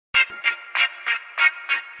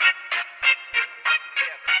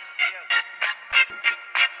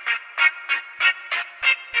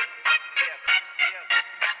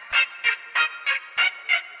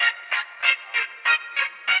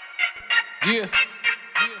Yeah.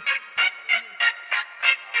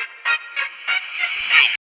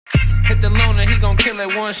 Hit the loner, he gon' kill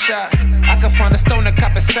it one shot. I can find a stoner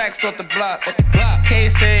copping sacks off the block. K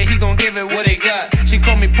said he gon' give it what he got. She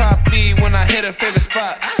call me Poppy when I hit her favorite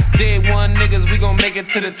spot. Day one niggas, we gon' make it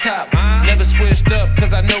to the top. Never switched up,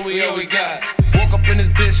 cause I know we all we got. Woke up in this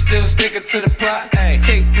bitch, still sticking to the plot. Ay,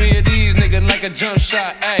 take 3 of these, nigga, like a jump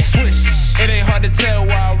shot. Ay, swish. It ain't hard to tell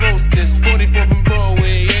why I wrote this. 44th and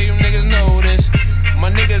Broadway, yeah, you niggas know this. My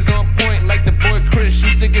niggas on point like the boy Chris.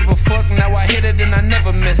 Used to give a fuck, now I hit it and I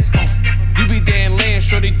never miss. You be there and laying,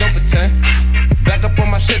 shorty, don't pretend. Back up on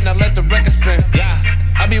my shit, now let the record spin. Yeah,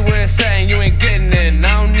 I be wearing satin, you ain't getting in.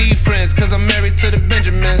 I don't need friends, cause I'm married to the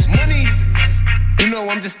Benjamins. Money, you know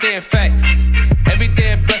I'm just staying facts. Every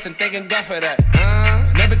day a blessing, thanking God for that.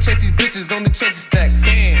 Never chase these bitches, only chase the stacks.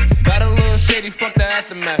 Got a little shady, fuck the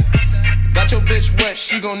aftermath. Got your bitch wet,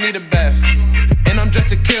 she gon' need a bath. And I'm dressed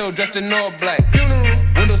to kill, dressed in all black. Funeral,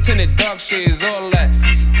 windows tinted, dark shades, all that.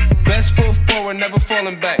 Best foot forward, never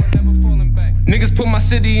falling back. Niggas put my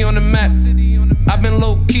city on the map. I've been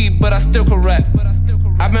low key, but I still can rap.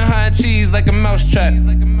 I've been high cheese like a mouse trap.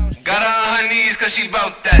 Got her on her knees cause she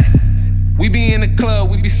bout that. We be in the club,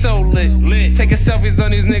 we be so lit. Taking selfies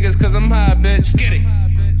on these niggas cause I'm high, bitch. Get it.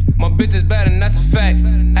 My bitch is bad and that's a fact.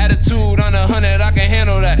 Attitude on 100, I can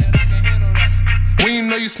handle that. When you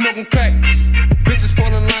know you smoking crack, bitches fall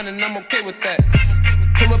in line and I'm okay with that.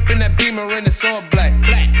 Pull up in that Beamer and it's all black.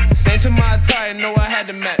 Same to my attire, know I had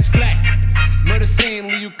to match. Black. Murder scene,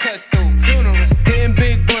 leave you cut through. Funeral. Hitting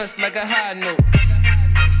big blunts like a high note.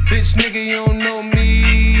 Bitch, nigga, you don't know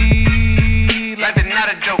me. Life is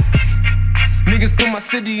not a joke. Niggas put my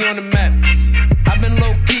city on the map. I've been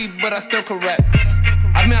low key, but I still can rap.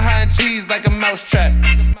 I've been high in cheese like a mouse trap.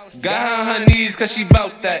 Got her on her knees cause she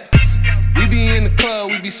bout that. We be in the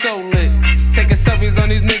club, we be so lit. Taking selfies on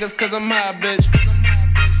these niggas cause I'm high, bitch.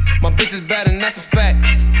 My bitch is bad and that's a fact.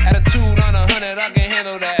 Attitude on 100, I can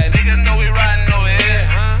handle that. Niggas know we riding over here.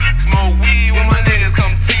 Smoke weed with my niggas,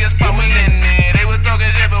 come to your spot, we in there. They was talking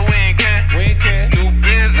shit, but we ain't care. We ain't care. New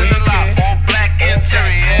biz in the lot, all black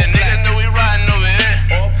interior. Niggas know we riding over here.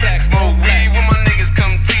 All black, smoke weed with my niggas,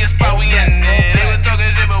 come to your spot, we in there. They was talking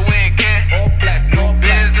shit, but we ain't care. All black, new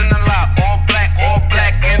biz in the lot, all black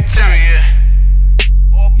interior.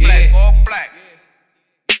 All black, all black,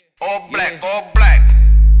 all black, all black.